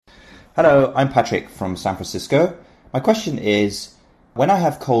Hello, I'm Patrick from San Francisco. My question is, when I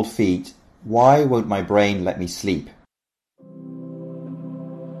have cold feet, why won't my brain let me sleep?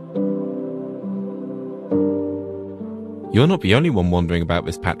 You're not the only one wondering about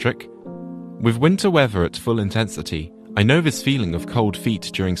this, Patrick. With winter weather at full intensity, I know this feeling of cold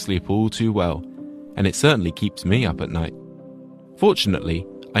feet during sleep all too well, and it certainly keeps me up at night. Fortunately,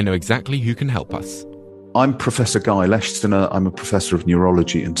 I know exactly who can help us. I'm Professor Guy Leschziner. I'm a professor of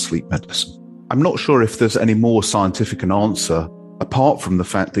neurology and sleep medicine. I'm not sure if there's any more scientific an answer apart from the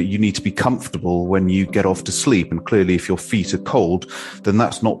fact that you need to be comfortable when you get off to sleep. And clearly, if your feet are cold, then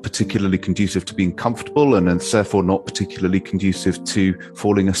that's not particularly conducive to being comfortable and it's therefore not particularly conducive to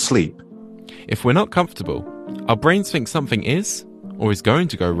falling asleep. If we're not comfortable, our brains think something is or is going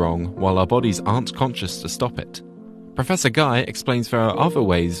to go wrong while our bodies aren't conscious to stop it. Professor Guy explains there are other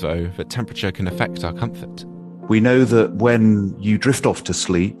ways, though, that temperature can affect our comfort. We know that when you drift off to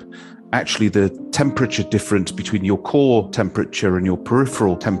sleep, actually the temperature difference between your core temperature and your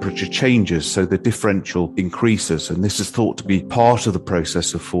peripheral temperature changes, so the differential increases, and this is thought to be part of the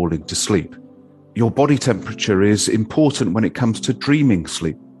process of falling to sleep. Your body temperature is important when it comes to dreaming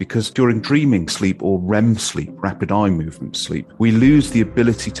sleep, because during dreaming sleep or REM sleep, rapid eye movement sleep, we lose the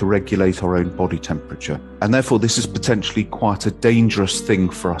ability to regulate our own body temperature. And therefore, this is potentially quite a dangerous thing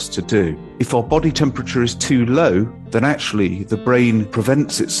for us to do. If our body temperature is too low, then actually the brain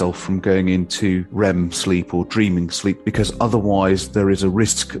prevents itself from going into REM sleep or dreaming sleep, because otherwise there is a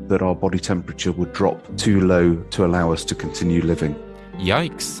risk that our body temperature would drop too low to allow us to continue living.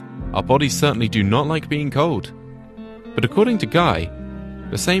 Yikes! Our bodies certainly do not like being cold. But according to Guy,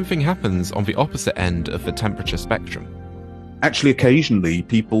 the same thing happens on the opposite end of the temperature spectrum. Actually, occasionally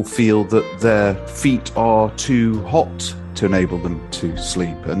people feel that their feet are too hot to enable them to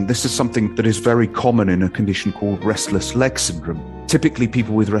sleep. And this is something that is very common in a condition called restless leg syndrome. Typically,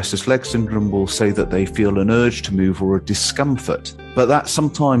 people with restless leg syndrome will say that they feel an urge to move or a discomfort. But that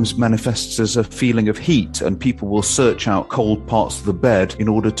sometimes manifests as a feeling of heat, and people will search out cold parts of the bed in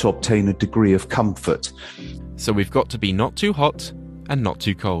order to obtain a degree of comfort. So we've got to be not too hot and not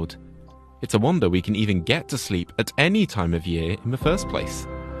too cold. It's a wonder we can even get to sleep at any time of year in the first place.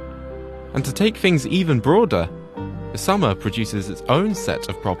 And to take things even broader, the summer produces its own set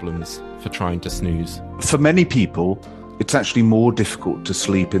of problems for trying to snooze. For many people, it's actually more difficult to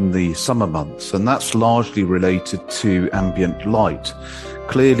sleep in the summer months, and that's largely related to ambient light.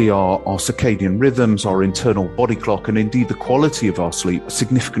 Clearly, our circadian rhythms, our internal body clock, and indeed the quality of our sleep are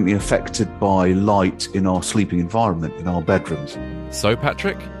significantly affected by light in our sleeping environment, in our bedrooms. So,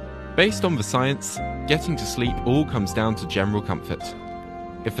 Patrick, based on the science, getting to sleep all comes down to general comfort.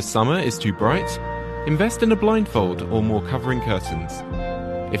 If the summer is too bright, invest in a blindfold or more covering curtains.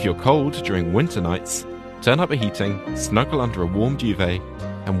 If you're cold during winter nights, turn up the heating, snuggle under a warm duvet,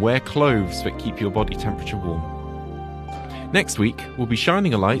 and wear clothes that keep your body temperature warm. Next week, we'll be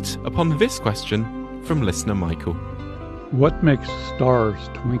shining a light upon this question from listener Michael. What makes stars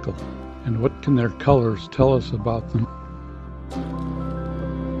twinkle, and what can their colors tell us about them?